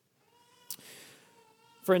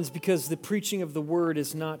Friends, because the preaching of the word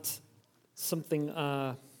is not something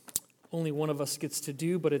only one of us gets to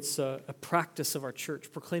do, but it's a practice of our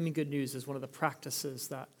church. Proclaiming good news is one of the practices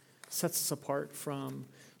that sets us apart from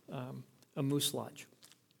a moose lodge.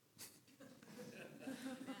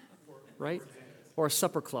 Right? Or a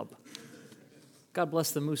supper club. God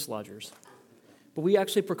bless the moose lodgers. But we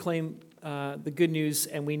actually proclaim the good news,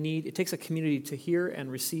 and it takes a community to hear and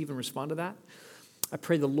receive and respond to that. I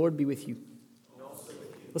pray the Lord be with you.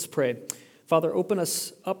 Let's pray. Father, open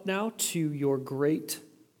us up now to your great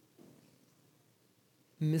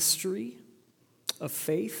mystery of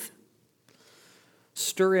faith.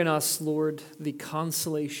 Stir in us, Lord, the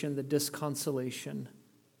consolation, the disconsolation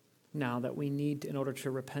now that we need in order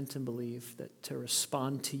to repent and believe, that to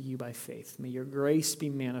respond to you by faith. May your grace be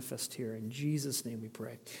manifest here. In Jesus' name we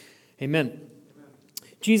pray. Amen.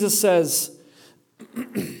 Jesus says,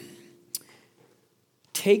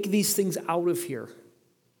 take these things out of here.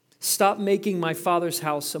 Stop making my Father's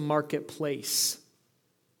house a marketplace.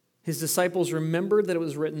 His disciples remembered that it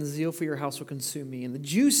was written, zeal for your house will consume me. And the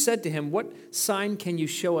Jews said to him, what sign can you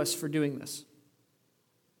show us for doing this?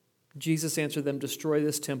 Jesus answered them, destroy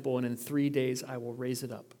this temple, and in 3 days I will raise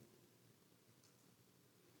it up.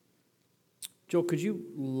 Joel, could you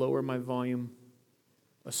lower my volume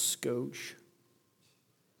a skosh?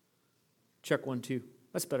 Check 1, 2.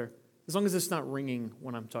 That's better. As long as it's not ringing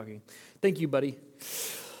when I'm talking. Thank you, buddy.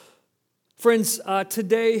 Friends,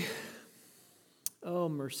 today, oh,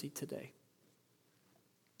 mercy today.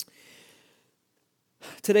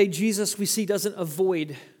 Today, Jesus, we see, doesn't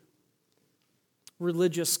avoid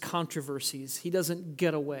religious controversies. He doesn't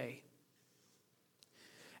get away.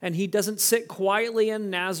 And he doesn't sit quietly in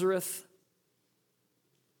Nazareth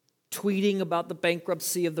tweeting about the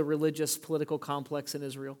bankruptcy of the religious political complex in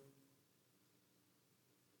Israel,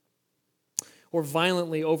 or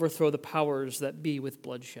violently overthrow the powers that be with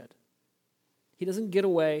bloodshed. He doesn't get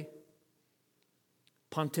away,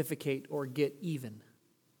 pontificate, or get even.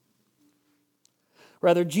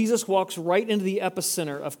 Rather, Jesus walks right into the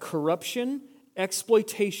epicenter of corruption,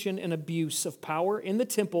 exploitation, and abuse of power in the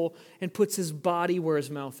temple and puts his body where his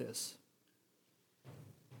mouth is.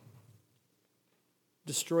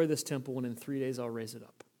 Destroy this temple, and in 3 days I'll raise it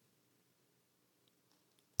up.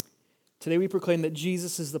 Today we proclaim that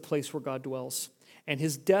Jesus is the place where God dwells, and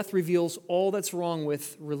his death reveals all that's wrong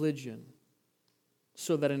with religion,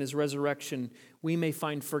 so that in his resurrection we may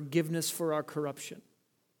find forgiveness for our corruption,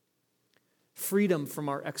 freedom from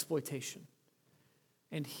our exploitation,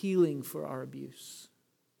 and healing for our abuse.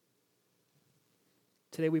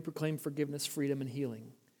 Today we proclaim forgiveness, freedom, and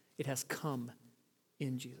healing. It has come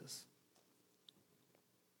in Jesus.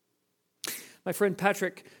 My friend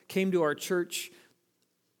Patrick came to our church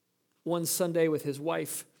one Sunday with his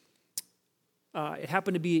wife. It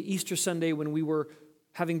happened to be Easter Sunday when we were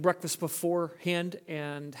having breakfast beforehand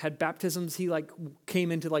and had baptisms. He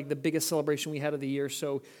came into the biggest celebration we had of the year.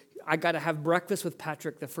 So I got to have breakfast with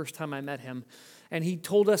Patrick the first time I met him. And he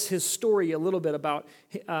told us his story a little bit about,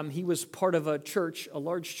 he was part of a church, a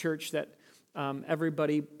large church that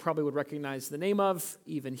everybody probably would recognize the name of,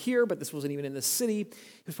 even here, but this wasn't even in the city.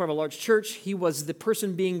 He was part of a large church. He was the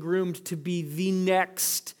person being groomed to be the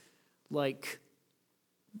next,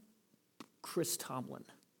 Chris Tomlin.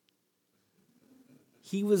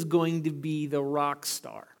 He was going to be the rock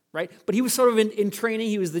star, right? But he was sort of in training.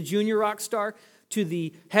 He was the junior rock star to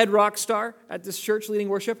the head rock star at this church leading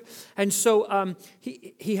worship. And so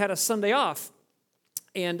he had a Sunday off,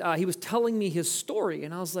 and he was telling me his story.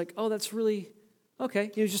 And I was like, oh, that's really,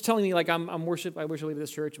 okay. He was just telling me, I worship leader of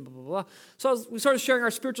this church, and blah, blah, blah. So we started sharing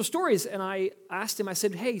our spiritual stories, and I asked him, I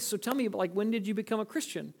said, hey, so tell me, when did you become a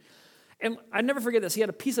Christian? And I never forget this. He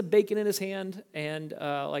had a piece of bacon in his hand and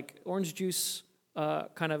orange juice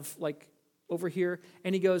over here.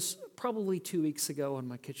 And he goes, probably 2 weeks ago on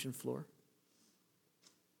my kitchen floor.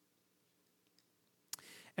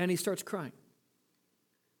 And he starts crying.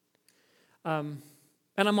 And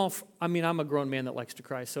I'm a grown man that likes to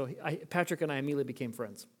cry. So Patrick and I immediately became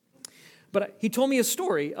friends. But he told me a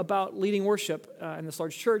story about leading worship in this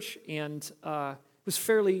large church. And it was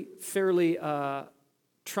fairly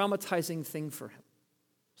traumatizing thing for him.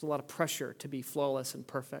 There's a lot of pressure to be flawless and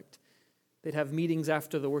perfect. They'd have meetings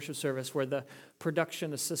after the worship service where the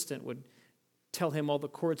production assistant would tell him all the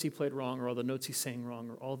chords he played wrong, or all the notes he sang wrong,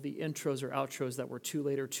 or all the intros or outros that were too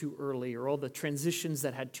late or too early, or all the transitions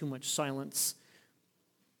that had too much silence.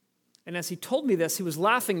 And as he told me this, he was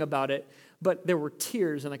laughing about it, but there were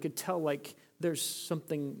tears, and I could tell there's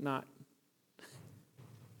something not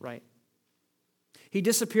right. He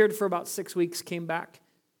disappeared for about 6 weeks, came back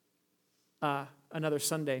another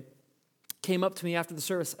Sunday, came up to me after the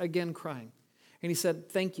service, again crying. And he said,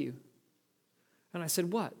 thank you. And I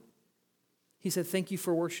said, what? He said, thank you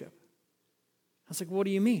for worship. I was like, what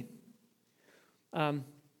do you mean? And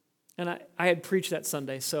I had preached that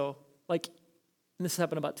Sunday, so and this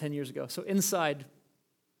happened about 10 years ago. So inside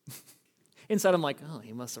I'm like, oh,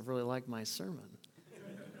 he must have really liked my sermon.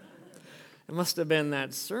 It must have been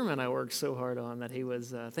that sermon I worked so hard on that he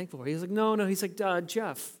was thankful for. He's like, no. He's like,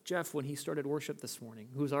 Jeff, when he started worship this morning,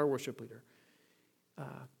 who's our worship leader,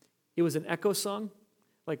 it was an echo song,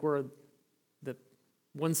 like where the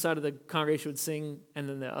one side of the congregation would sing and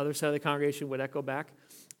then the other side of the congregation would echo back.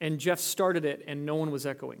 And Jeff started it and no one was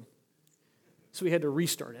echoing. So we had to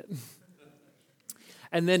restart it.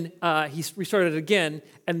 And then he restarted it again,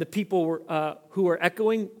 and the people who were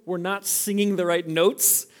echoing were not singing the right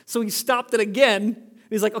notes. So he stopped it again.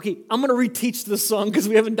 He's like, okay, I'm going to reteach the song because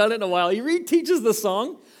we haven't done it in a while. He reteaches the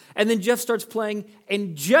song, and then Jeff starts playing,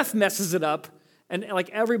 and Jeff messes it up, and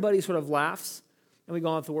everybody sort of laughs, and we go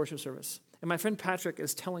on with the worship service. And my friend Patrick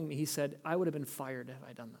is telling me, he said, I would have been fired if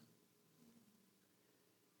I'd done that.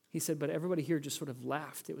 He said, but everybody here just sort of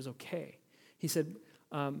laughed. It was okay. He said,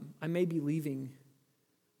 I may be leaving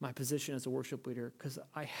my position as a worship leader because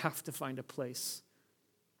I have to find a place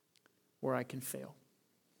where I can fail.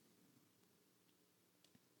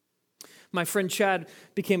 My friend Chad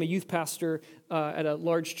became a youth pastor at a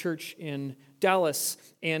large church in Dallas,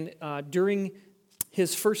 and during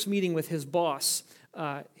his first meeting with his boss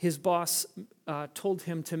told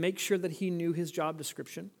him to make sure that he knew his job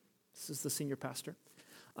description. This is the senior pastor.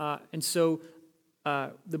 And so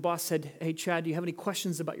the boss said, hey, Chad, do you have any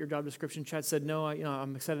questions about your job description? Chad said, no,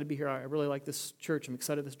 I'm excited to be here. I really like this church. I'm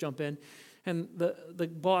excited to jump in. And the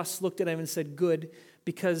boss looked at him and said, good,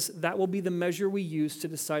 because that will be the measure we use to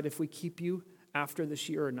decide if we keep you after this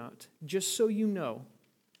year or not. Just so you know,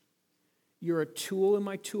 you're a tool in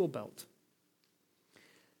my tool belt.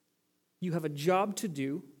 You have a job to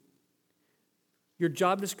do. Your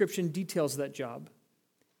job description details that job.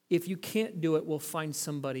 If you can't do it, we'll find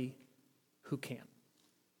somebody who can.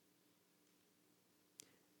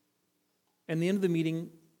 And the end of the meeting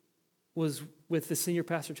was with the senior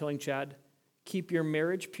pastor telling Chad, keep your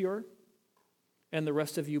marriage pure, and the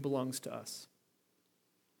rest of you belongs to us.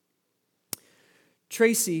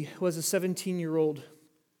 Tracy was a 17-year-old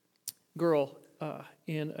girl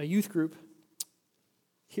in a youth group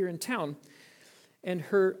here in town, and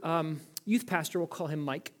her youth pastor, we'll call him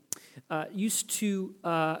Mike,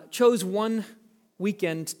 chose one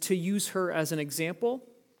weekend to use her as an example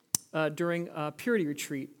during a purity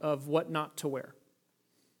retreat of what not to wear.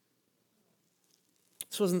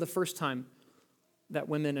 This wasn't the first time that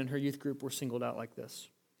women in her youth group were singled out like this.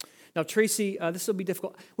 Now, Tracy, this will be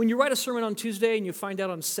difficult. When you write a sermon on Tuesday and you find out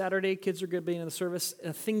on Saturday kids are going to be in the service,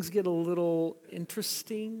 things get a little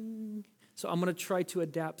interesting. So I'm going to try to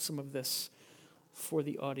adapt some of this for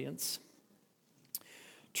the audience.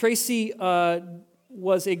 Tracy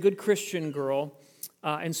was a good Christian girl,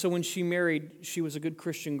 and so when she married, she was a good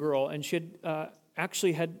Christian girl, and she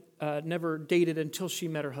had never dated until she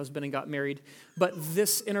met her husband and got married. But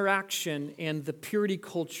this interaction and the purity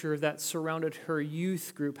culture that surrounded her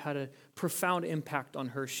youth group had a profound impact on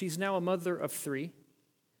her. She's now a mother of 3,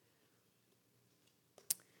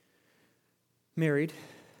 married,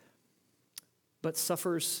 but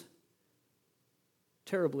suffers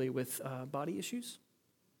terribly with body issues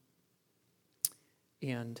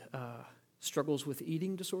and struggles with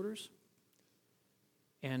eating disorders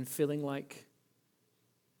and feeling like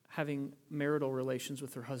having marital relations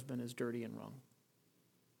with her husband is dirty and wrong.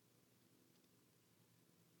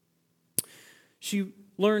 She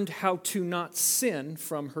learned how to not sin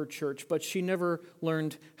from her church, but she never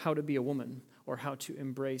learned how to be a woman or how to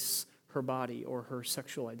embrace her body or her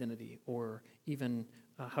sexual identity or even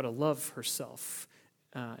how to love herself.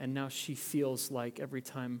 And now she feels like every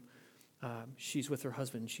time she's with her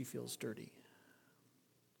husband, she feels dirty.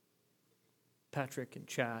 Patrick and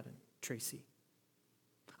Chad and Tracy.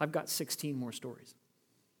 I've got 16 more stories.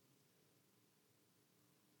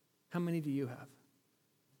 How many do you have?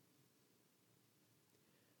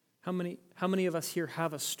 How many of us here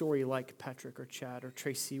have a story like Patrick or Chad or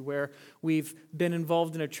Tracy where we've been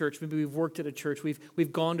involved in a church, maybe we've worked at a church,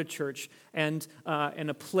 we've gone to church, and in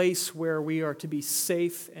a place where we are to be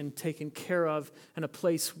safe and taken care of, and a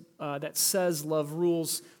place that says love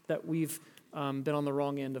rules, that we've been on the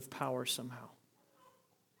wrong end of power somehow.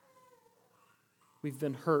 We've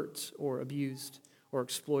been hurt or abused or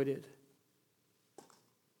exploited.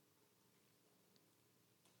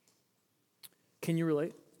 Can you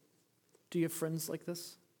relate? Do you have friends like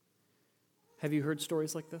this? Have you heard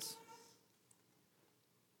stories like this?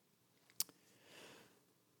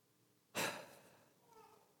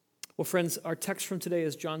 Well, friends, our text from today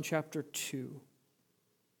is John chapter 2.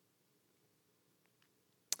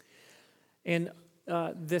 And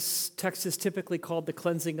this text is typically called the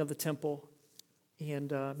cleansing of the temple,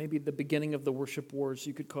 and maybe the beginning of the worship wars,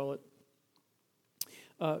 you could call it.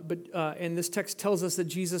 And this text tells us that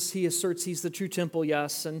Jesus, he asserts he's the true temple,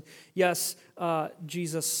 yes. And yes,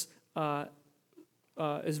 Jesus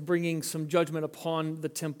is bringing some judgment upon the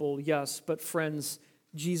temple, yes. But friends,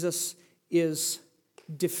 Jesus is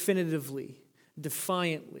definitively,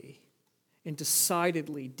 defiantly, and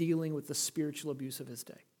decidedly dealing with the spiritual abuse of his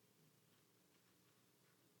day.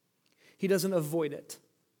 He doesn't avoid it.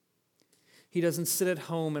 He doesn't sit at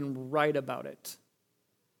home and write about it.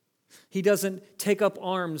 He doesn't take up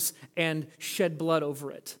arms and shed blood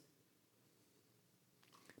over it.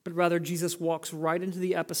 But rather, Jesus walks right into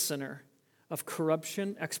the epicenter of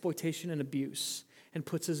corruption, exploitation, and abuse and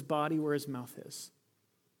puts his body where his mouth is.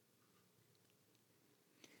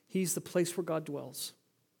 He's the place where God dwells.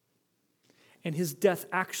 And his death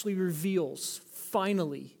actually reveals,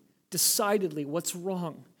 finally, decidedly, what's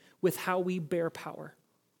wrong with how we bear power,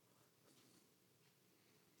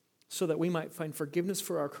 so that we might find forgiveness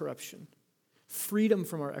for our corruption, freedom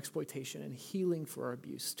from our exploitation, and healing for our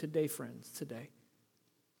abuse. Today, friends, today,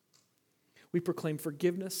 we proclaim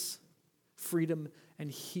forgiveness, freedom,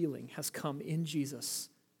 and healing has come in Jesus.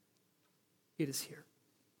 It is here.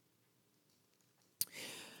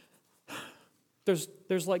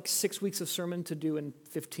 There's like 6 weeks of sermon to do in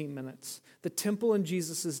 15 minutes. The temple in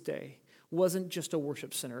Jesus' day wasn't just a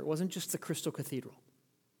worship center. It wasn't just the Crystal Cathedral.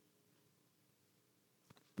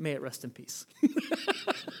 May it rest in peace.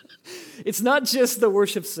 It's not just the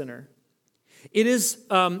worship center. It is,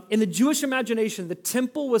 in the Jewish imagination, the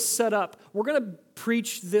temple was set up. We're going to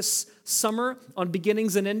preach this summer on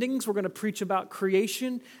beginnings and endings. We're going to preach about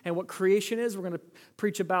creation and what creation is. We're going to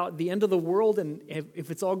preach about the end of the world and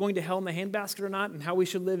if it's all going to hell in the handbasket or not, and how we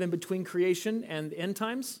should live in between creation and end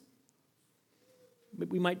times.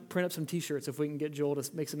 We might print up some t-shirts if we can get Joel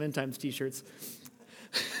to make some end times t-shirts.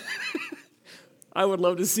 I would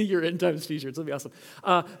love to see your end times t-shirts. That'd be awesome.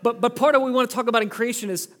 But part of what we want to talk about in creation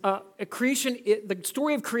is the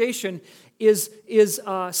story of creation is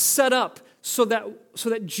set up so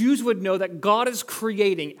that Jews would know that God is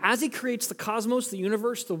creating. As he creates the cosmos, the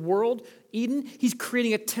universe, the world, Eden, he's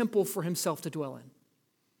creating a temple for himself to dwell in.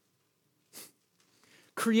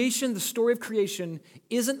 Creation, the story of creation,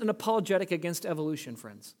 isn't an apologetic against evolution,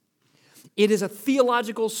 friends. It is a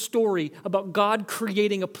theological story about God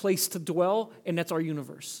creating a place to dwell, and that's our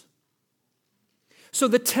universe. So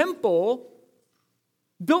the temple,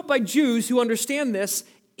 built by Jews who understand this,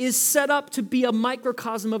 is set up to be a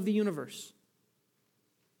microcosm of the universe.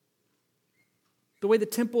 The way the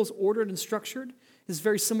temple is ordered and structured is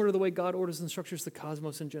very similar to the way God orders and structures the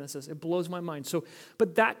cosmos in Genesis. It blows my mind.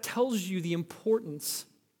 But that tells you the importance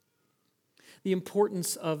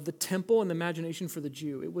of the temple and the imagination for the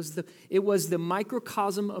Jew. It was the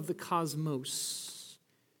microcosm of the cosmos.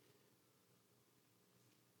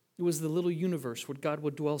 It was the little universe where God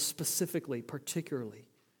would dwell specifically, particularly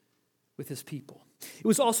with his people. It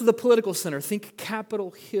was also the political center. Think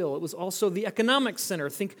Capitol Hill. It was also the economic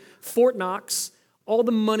center. Think Fort Knox. All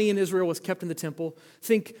the money in Israel was kept in the temple.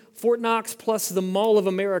 Think Fort Knox plus the Mall of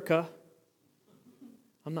America.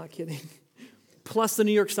 I'm not kidding. Plus the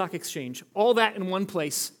New York Stock Exchange. All that in one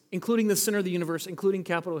place, including the center of the universe, including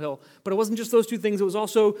Capitol Hill. But it wasn't just those two things. It was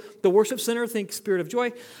also the worship center. Think Spirit of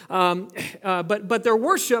Joy. But their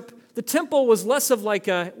worship, the temple was less of like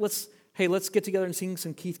let's get together and sing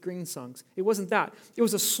some Keith Green songs. It wasn't that. It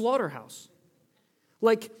was a slaughterhouse.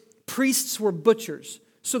 Like priests were butchers.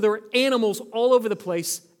 So there were animals all over the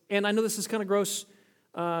place. And I know this is kind of gross.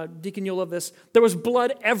 Deacon, you'll love this. There was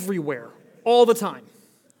blood everywhere, all the time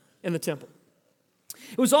in the temple.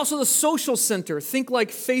 It was also the social center. Think like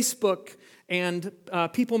Facebook and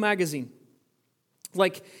People magazine.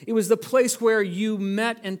 Like it was the place where you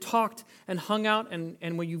met and talked and hung out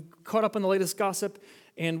and when you caught up on the latest gossip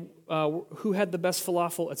and who had the best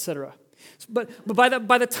falafel, etc. But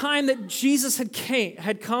by the time that Jesus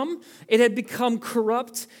had come, it had become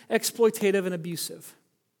corrupt, exploitative, and abusive.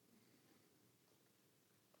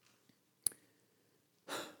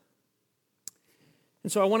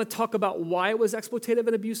 And so I want to talk about why it was exploitative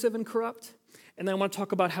and abusive and corrupt. And then I want to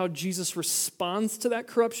talk about how Jesus responds to that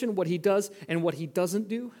corruption, what he does and what he doesn't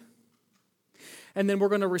do. And then we're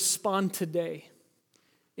going to respond today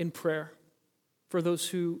in prayer for those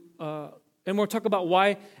who, and we'll talk about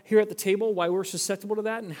why here at the table, why we're susceptible to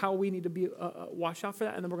that and how we need to be watch out for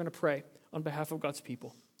that. And then we're going to pray on behalf of God's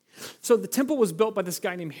people. So the temple was built by this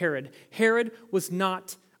guy named Herod. Herod was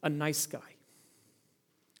not a nice guy.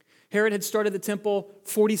 Herod had started the temple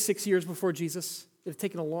 46 years before Jesus. It had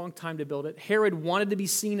taken a long time to build it. Herod wanted to be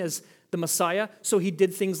seen as the Messiah, so he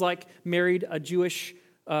did things like married a Jewish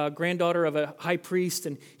granddaughter of a high priest,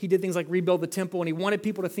 and he did things like rebuild the temple, and he wanted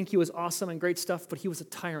people to think he was awesome and great stuff, but he was a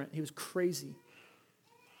tyrant. He was crazy.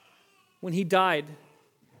 When he died,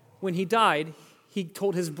 he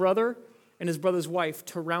told his brother and his brother's wife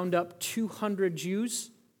to round up 200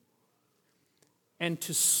 Jews and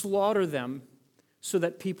to slaughter them so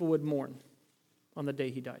that people would mourn on the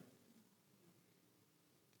day he died.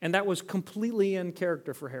 And that was completely in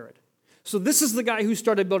character for Herod. So this is the guy who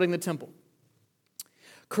started building the temple.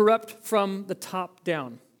 Corrupt from the top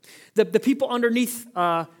down. The people underneath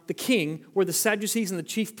the king were the Sadducees and the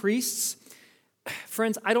chief priests.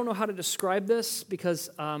 Friends, I don't know how to describe this because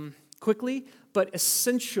quickly, but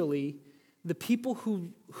essentially, the people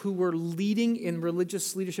who were leading in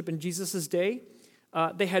religious leadership in Jesus' day,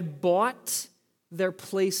 they had bought their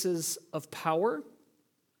places of power.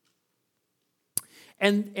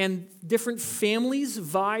 And different families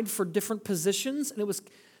vied for different positions. And it was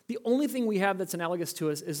the only thing we have that's analogous to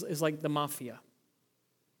us is like the mafia.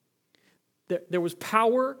 There was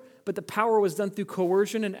power, but the power was done through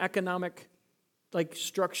coercion and economic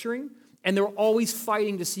structuring. And they were always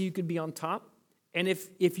fighting to see who could be on top. And if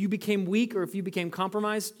you became weak or if you became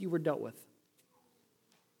compromised, you were dealt with.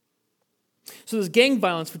 So there's gang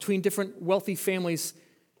violence between different wealthy families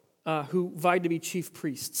who vied to be chief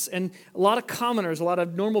priests. And a lot of commoners, a lot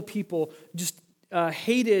of normal people just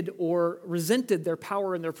hated or resented their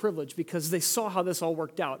power and their privilege because they saw how this all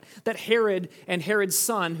worked out. That Herod and Herod's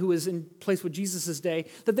son, who was in place with Jesus' day,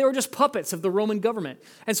 that they were just puppets of the Roman government.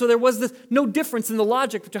 And so there was no difference in the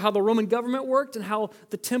logic to how the Roman government worked and how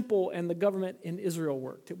the temple and the government in Israel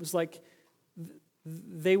worked. It was like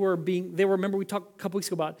remember we talked a couple weeks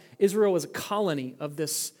ago about Israel was a colony of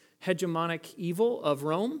this hegemonic evil of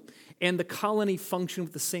Rome, and the colony functioned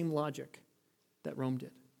with the same logic that Rome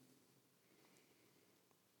did.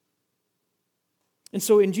 And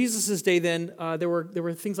so in Jesus' day then, there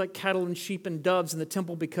were things like cattle and sheep and doves in the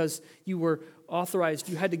temple because you were authorized,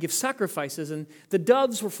 you had to give sacrifices, and the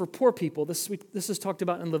doves were for poor people. This is talked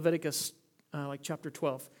about in Leviticus chapter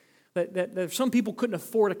 12. That some people couldn't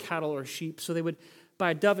afford a cattle or a sheep, so they would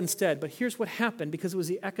buy a dove instead. But here's what happened. Because it was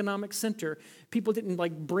the economic center, people didn't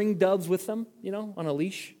bring doves with them, on a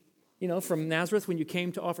leash, from Nazareth when you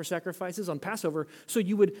came to offer sacrifices on Passover. So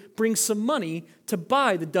you would bring some money to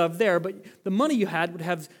buy the dove there, but the money you had would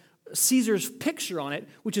have Caesar's picture on it,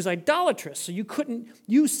 which is idolatrous. So you couldn't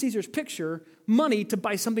use Caesar's picture money to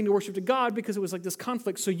buy something to worship to God because it was like this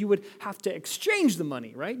conflict. So you would have to exchange the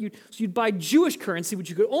money, right? So you'd buy Jewish currency, which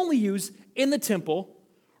you could only use in the temple,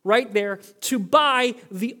 right there, to buy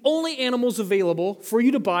the only animals available for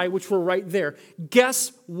you to buy, which were right there.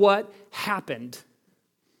 Guess what happened?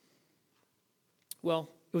 Well,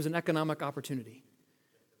 it was an economic opportunity.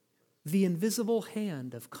 The invisible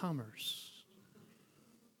hand of commerce.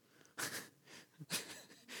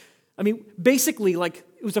 I mean, basically,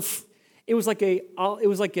 it was like a what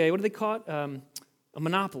do they call it? A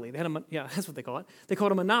monopoly. That's what they call it. They call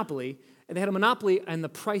it a monopoly, and they had a monopoly, and the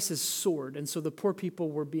prices soared, and so the poor people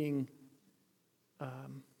were being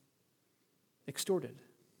extorted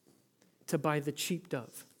to buy the cheap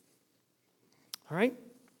dove. All right.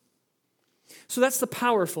 So that's the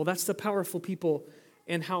powerful people,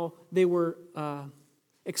 and how they were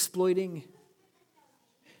exploiting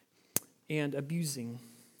and abusing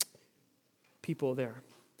people there.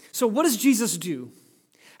 So what does Jesus do?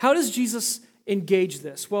 How does Jesus engage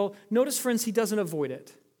this? Well, notice, friends, he doesn't avoid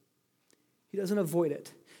it. He doesn't avoid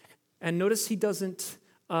it. And notice he doesn't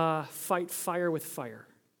fight fire with fire.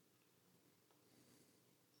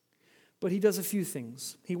 But he does a few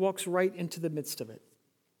things. He walks right into the midst of it.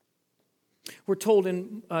 We're told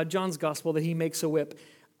in John's gospel that he makes a whip.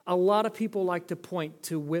 A lot of people like to point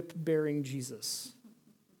to whip-bearing Jesus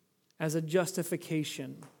as a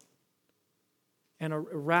justification and a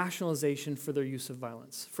rationalization for their use of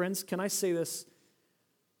violence. Friends, can I say this?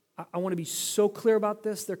 I want to be so clear about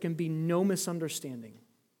this, there can be no misunderstanding.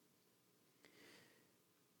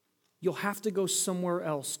 You'll have to go somewhere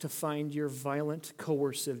else to find your violent,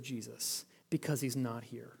 coercive Jesus, because he's not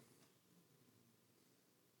here.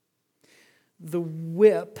 The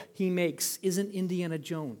whip he makes isn't Indiana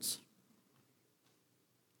Jones.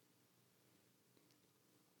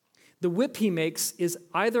 The whip he makes is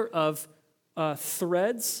either of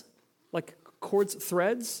threads, like cords,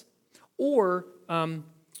 threads, or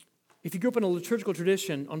if you grew up in a liturgical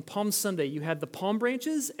tradition, on Palm Sunday, you had the palm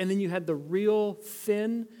branches, and then you had the real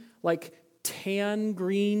thin, like tan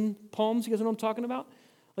green palms. You guys know what I'm talking about?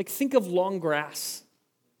 Like, think of long grass.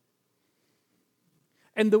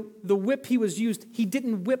 And the whip he was used, he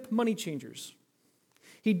didn't whip money changers.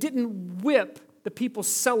 He didn't whip the people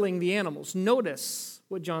selling the animals. Notice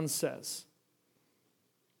what John says.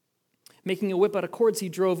 Making a whip out of cords, he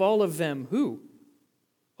drove all of them. Who?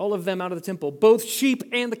 All of them out of the temple, both sheep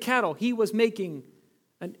and the cattle. He was making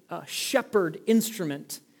a shepherd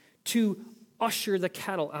instrument to usher the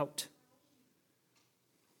cattle out.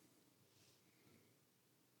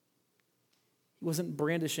 He wasn't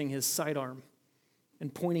brandishing his sidearm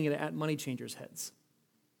and pointing it at money changers' heads.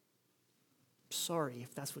 Sorry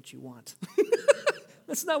if that's what you want.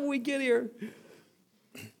 That's not what we get here.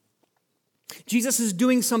 Jesus is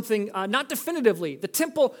doing something not definitively. The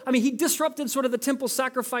temple, he disrupted sort of the temple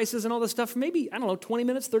sacrifices and all this stuff for maybe, 20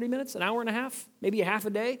 minutes, 30 minutes, an hour and a half, maybe a half a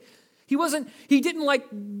day. He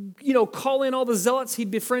didn't call in all the zealots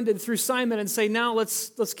he'd befriended through Simon and say, now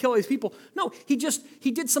let's kill these people. No, he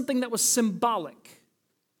did something that was symbolic.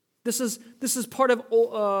 This is part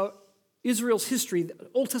of Israel's history. The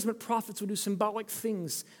Old Testament prophets would do symbolic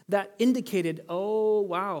things that indicated, oh,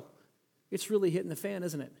 wow, it's really hitting the fan,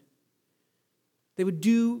 isn't it? They would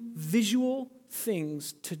do visual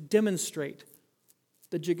things to demonstrate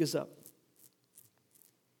the jig is up.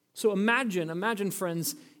 So imagine,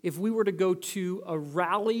 friends, if we were to go to a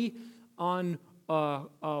rally on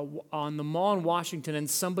the mall in Washington and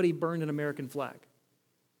somebody burned an American flag.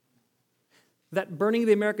 That burning of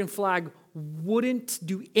the American flag wouldn't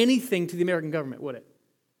do anything to the American government, would it?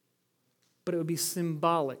 But it would be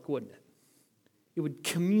symbolic, wouldn't it? It would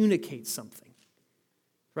communicate something,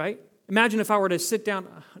 right? Imagine if I were to sit down.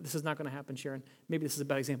 This is not going to happen, Sharon. Maybe this is a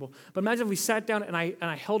bad example. But imagine if we sat down and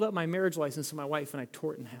I held up my marriage license to my wife and I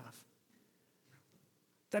tore it in half.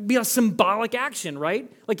 That'd be a symbolic action,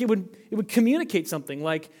 right? Like it would communicate something.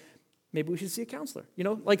 Like maybe we should see a counselor.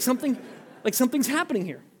 Like something's happening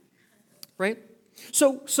here, right?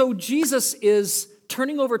 So Jesus is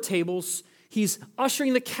turning over tables. He's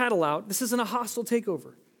ushering the cattle out. This isn't a hostile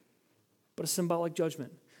takeover, but a symbolic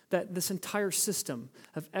judgment. That this entire system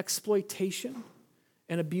of exploitation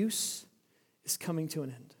and abuse is coming to an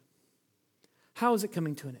end. How is it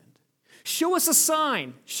coming to an end? Show us a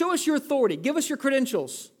sign. Show us your authority. Give us your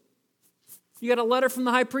credentials. You got a letter from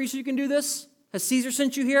the high priest you can do this? Has Caesar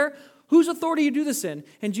sent you here? Whose authority do you do this in?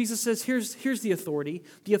 And Jesus says, here's the authority.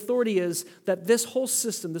 The authority is that this whole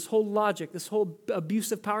system, this whole logic, this whole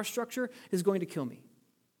abusive power structure is going to kill me.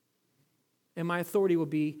 And my authority will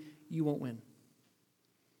be, you won't win.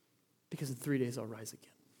 Because in 3 days I'll rise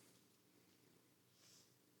again.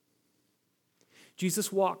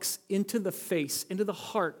 Jesus walks into the face, into the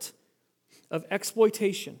heart of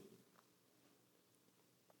exploitation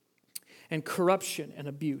and corruption and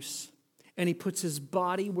abuse. And he puts his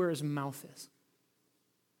body where his mouth is.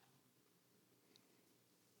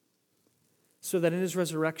 So that in his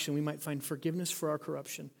resurrection we might find forgiveness for our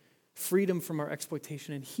corruption, freedom from our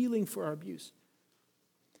exploitation, and healing for our abuse.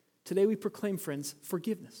 Today we proclaim, friends,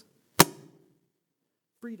 forgiveness.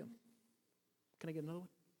 Freedom. Can I get another one?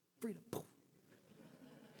 Freedom.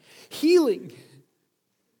 Healing.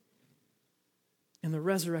 And the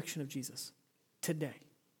resurrection of Jesus today.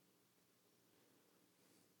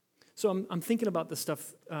 So I'm thinking about this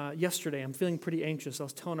stuff yesterday. I'm feeling pretty anxious. I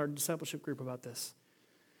was telling our discipleship group about this.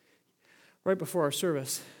 Right before our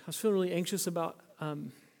service, I was feeling really anxious about, I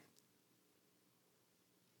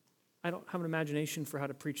don't have an imagination for how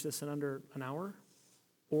to preach this in under an hour.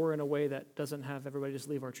 Or in a way that doesn't have everybody just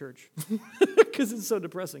leave our church because it's so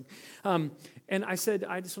depressing. And I said,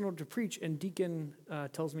 I just don't know what to preach. And Deacon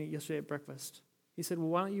tells me yesterday at breakfast, he said, well,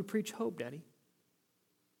 why don't you preach hope, Daddy?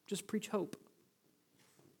 Just preach hope.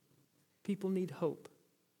 People need hope.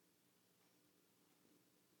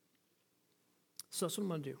 So that's what I'm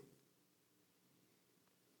going to do.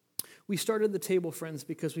 We started the table, friends,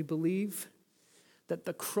 because we believe that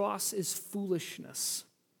the cross is foolishness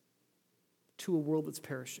to a world that's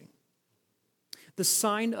perishing. The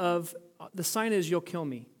sign is you'll kill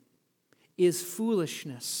me is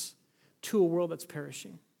foolishness to a world that's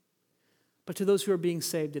perishing. But to those who are being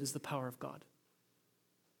saved, it is the power of God.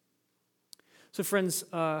 So friends,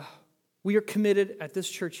 we are committed at this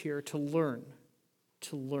church here to learn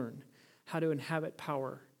how to inhabit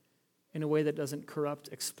power in a way that doesn't corrupt,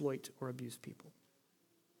 exploit, or abuse people.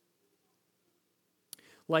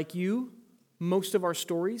 Like you, most of our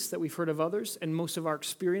stories that we've heard of others and most of our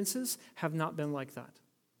experiences have not been like that.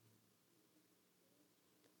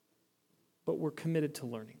 But we're committed to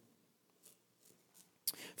learning.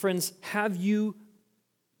 Friends, have you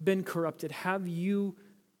been corrupted? Have you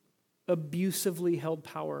abusively held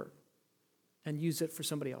power and used it for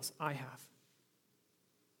somebody else? I have.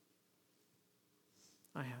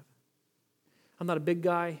 I'm not a big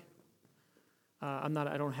guy. I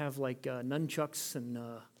don't have like nunchucks and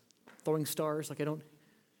throwing stars. Like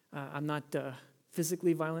I'm not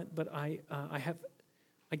physically violent, but I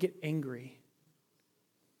get angry.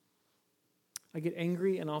 I get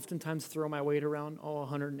angry and oftentimes throw my weight around, all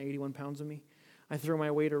 181 pounds of me. I throw my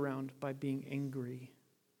weight around by being angry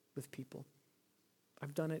with people.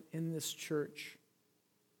 I've done it in this church.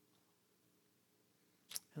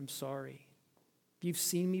 I'm sorry. If you've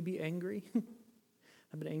seen me be angry,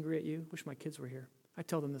 I've been angry at you. Wish my kids were here. I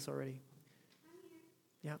tell them this already.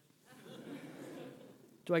 Yeah.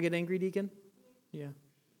 Do I get angry, Deacon? Yeah.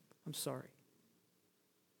 I'm sorry.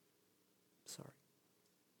 Sorry.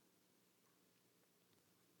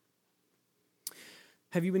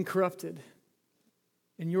 Have you been corrupted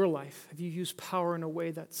in your life? Have you used power in a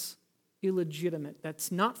way that's illegitimate,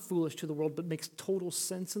 that's not foolish to the world, but makes total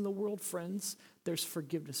sense in the world? Friends, there's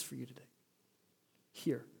forgiveness for you today.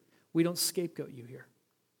 Here. We don't scapegoat you here.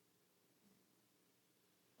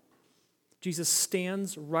 Jesus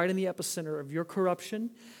stands right in the epicenter of your corruption,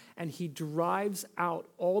 and he drives out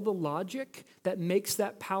all the logic that makes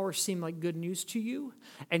that power seem like good news to you,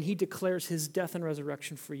 and he declares his death and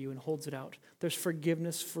resurrection for you and holds it out. There's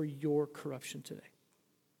forgiveness for your corruption today.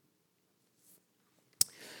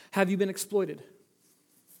 Have you been exploited?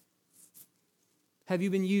 Have you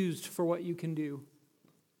been used for what you can do?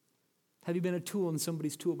 Have you been a tool in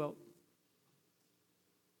somebody's tool belt?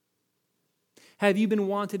 Have you been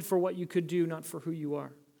wanted for what you could do, not for who you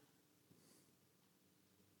are?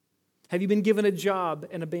 Have you been given a job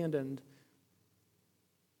and abandoned?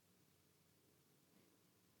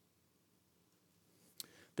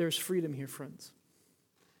 There's freedom here, friends.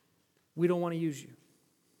 We don't want to use you.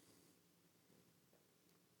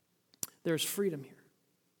 There's freedom here.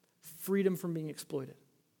 Freedom from being exploited.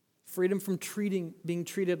 Freedom from being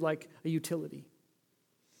treated like a utility.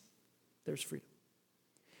 There's freedom.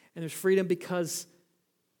 And there's freedom because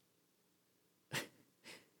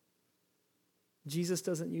Jesus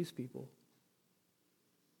doesn't use people.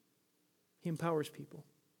 He empowers people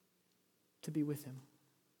to be with him.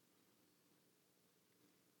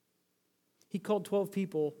 He called 12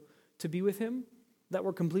 people to be with him that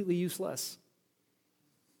were completely useless.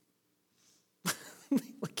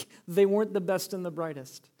 Like, they weren't the best and the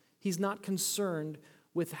brightest. He's not concerned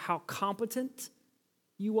with how competent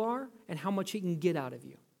you are and how much he can get out of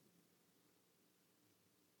you.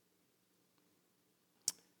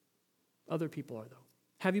 Other people are, though.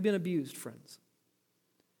 Have you been abused, friends?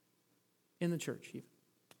 In the church, even.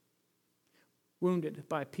 Wounded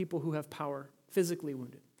by people who have power, physically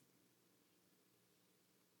wounded.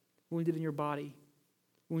 Wounded in your body,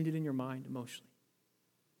 wounded in your mind, emotionally.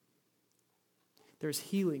 There's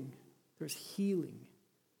healing. There's healing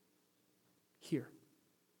here.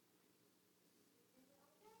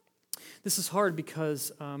 This is hard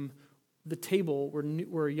because the table,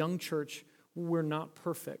 we're a young church, we're not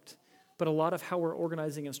perfect. But a lot of how we're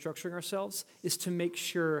organizing and structuring ourselves is to make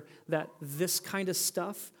sure that this kind of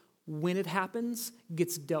stuff, when it happens,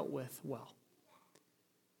 gets dealt with well.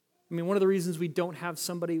 I mean, one of the reasons we don't have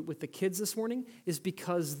somebody with the kids this morning is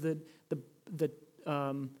because the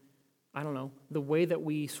way that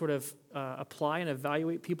we sort of apply and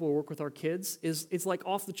evaluate people who work with our kids it's like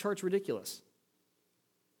off the charts ridiculous.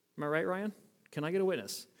 Am I right, Ryan? Can I get a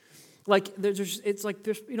witness? Like it's not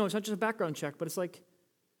just a background check, but it's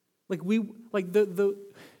we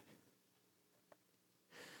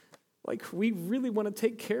really want to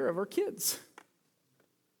take care of our kids.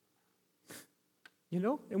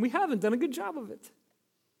 And we haven't done a good job of it.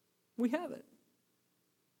 We haven't.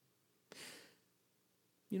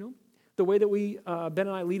 The way that we, Ben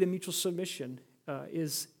and I, lead in mutual submission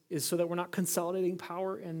is so that we're not consolidating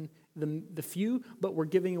power in the few, but we're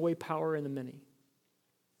giving away power in the many.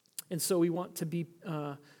 And so we want to be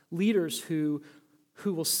leaders who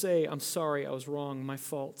will say, I'm sorry, I was wrong, my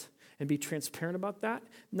fault, and be transparent about that,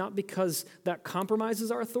 not because that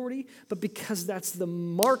compromises our authority, but because that's the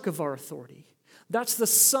mark of our authority. That's the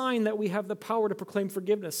sign that we have the power to proclaim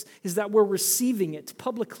forgiveness, is that we're receiving it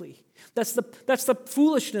publicly. That's the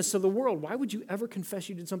foolishness of the world. Why would you ever confess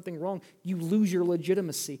you did something wrong? You lose your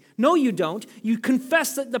legitimacy. No, you don't. You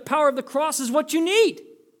confess that the power of the cross is what you need.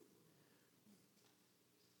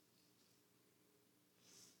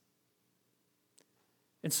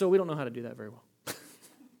 And so we don't know how to do that very well.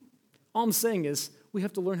 All I'm saying is we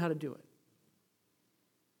have to learn how to do it.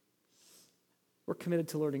 We're committed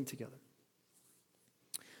to learning together.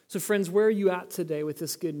 So friends, where are you at today with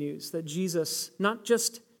this good news? That Jesus, not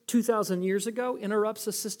just 2,000 years ago, interrupts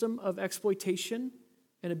a system of exploitation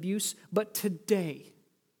and abuse, but today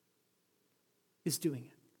is doing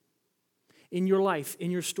it. In your life,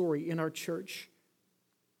 in your story, in our church.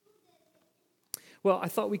 Well, I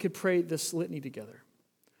thought we could pray this litany together.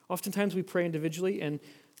 Oftentimes we pray individually, and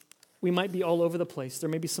we might be all over the place. There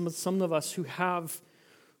may be some of us who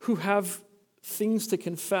have things to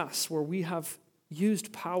confess where we have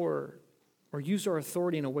used power or used our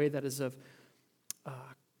authority in a way that is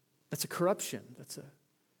that's a corruption, that's a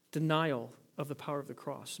denial of the power of the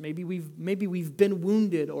cross. Maybe we've been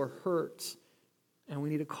wounded or hurt, and we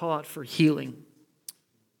need to call out for healing.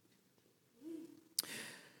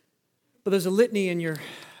 But there's a litany in your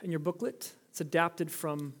booklet. It's adapted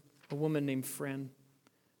from a woman named Fran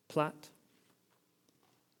Platt.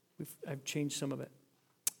 I've changed some of it.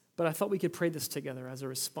 But I thought we could pray this together as a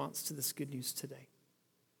response to this good news today.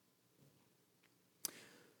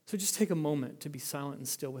 So just take a moment to be silent and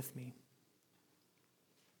still with me.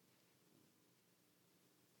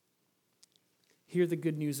 Hear the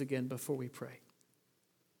good news again before we pray.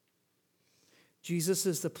 Jesus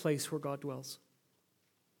is the place where God dwells.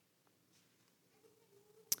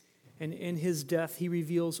 And in his death, he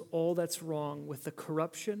reveals all that's wrong with the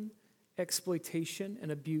corruption, exploitation,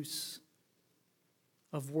 and abuse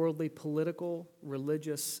of worldly political,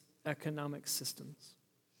 religious, economic systems.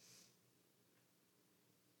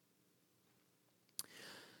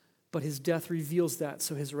 But his death reveals that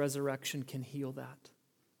so his resurrection can heal that.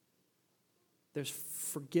 There's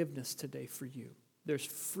forgiveness today for you. There's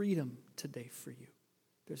freedom today for you.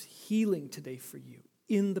 There's healing today for you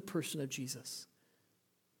in the person of Jesus.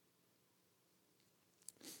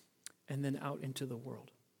 And then out into the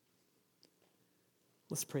world.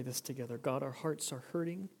 Let's pray this together. God, our hearts are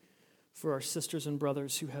hurting for our sisters and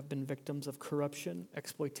brothers who have been victims of corruption,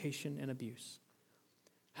 exploitation, and abuse.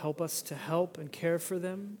 Help us to help and care for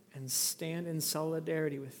them and stand in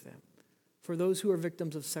solidarity with them. For those who are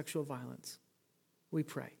victims of sexual violence, we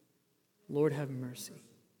pray, Lord, have mercy.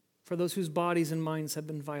 For those whose bodies and minds have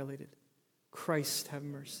been violated, Christ, have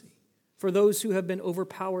mercy. For those who have been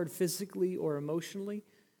overpowered physically or emotionally,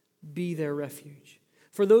 be their refuge.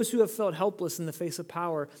 For those who have felt helpless in the face of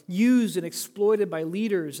power, used and exploited by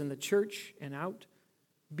leaders in the church and out,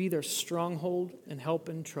 be their stronghold and help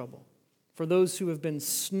in trouble. For those who have been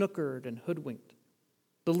snookered and hoodwinked,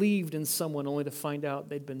 believed in someone only to find out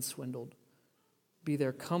they'd been swindled, be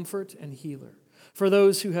their comfort and healer. For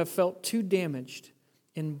those who have felt too damaged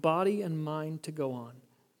in body and mind to go on,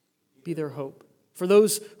 be their hope. For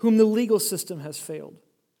those whom the legal system has failed,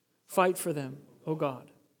 fight for them, O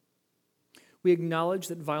God. We acknowledge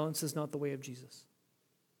that violence is not the way of Jesus.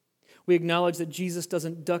 We acknowledge that Jesus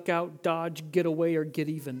doesn't duck out, dodge, get away, or get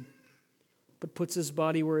even, but puts his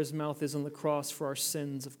body where his mouth is on the cross for our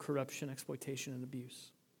sins of corruption, exploitation, and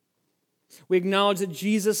abuse. We acknowledge that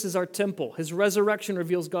Jesus is our temple. His resurrection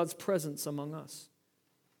reveals God's presence among us.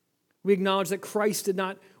 We acknowledge that Christ did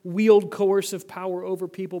not wield coercive power over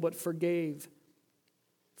people, but forgives,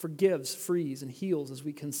 frees, and heals as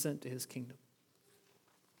we consent to his kingdom.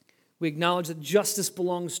 We acknowledge that justice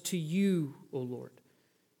belongs to you, O Lord,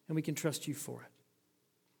 and we can trust you for it.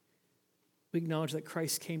 We acknowledge that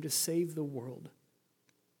Christ came to save the world,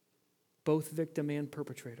 both victim and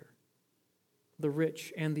perpetrator, the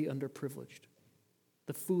rich and the underprivileged,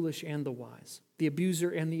 the foolish and the wise, the abuser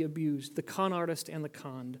and the abused, the con artist and the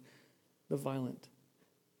conned, the violent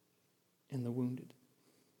and the wounded.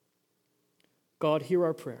 God, hear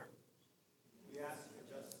our prayer. We ask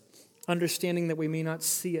for justice. Understanding that we may not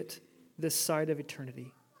see it this side of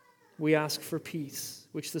eternity, we ask for peace,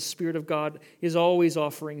 which the Spirit of God is always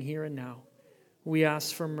offering here and now. We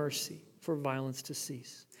ask for mercy, for violence to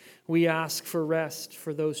cease. We ask for rest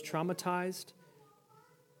for those traumatized,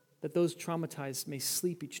 that those traumatized may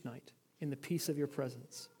sleep each night in the peace of your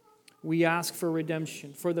presence. We ask for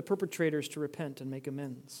redemption, for the perpetrators to repent and make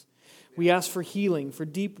amends. We ask for healing, for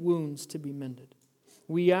deep wounds to be mended.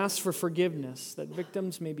 We ask for forgiveness, that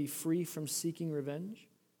victims may be free from seeking revenge,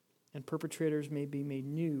 and perpetrators may be made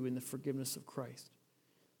new in the forgiveness of Christ.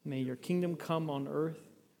 May your kingdom come on earth.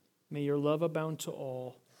 May your love abound to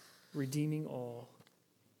all, redeeming all.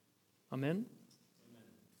 Amen?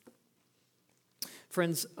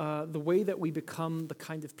 Friends, the way that we become the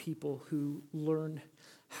kind of people who learn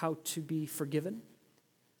how to be forgiven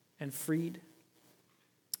and freed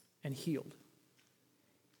and healed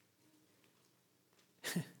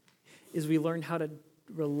is we learn how to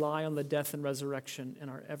rely on the death and resurrection in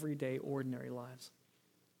our everyday, ordinary lives.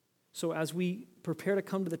 So as we prepare to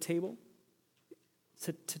come to the table,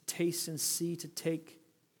 to taste and see, to take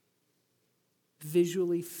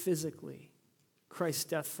visually, physically, Christ's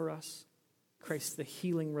death for us, Christ's the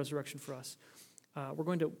healing resurrection for us, we're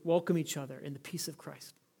going to welcome each other in the peace of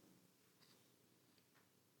Christ.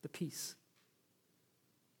 The peace.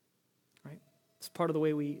 Right? It's part of the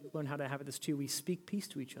way we learn how to have this too. We speak peace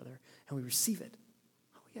to each other and we receive it.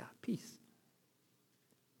 yeah, peace.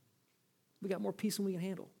 We got more peace than we can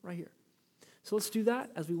handle right here. So let's do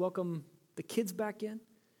that as we welcome the kids back in.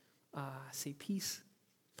 Say peace.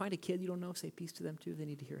 Find a kid you don't know, say peace to them too. They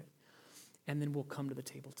need to hear it. And then we'll come to the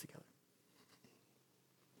table together.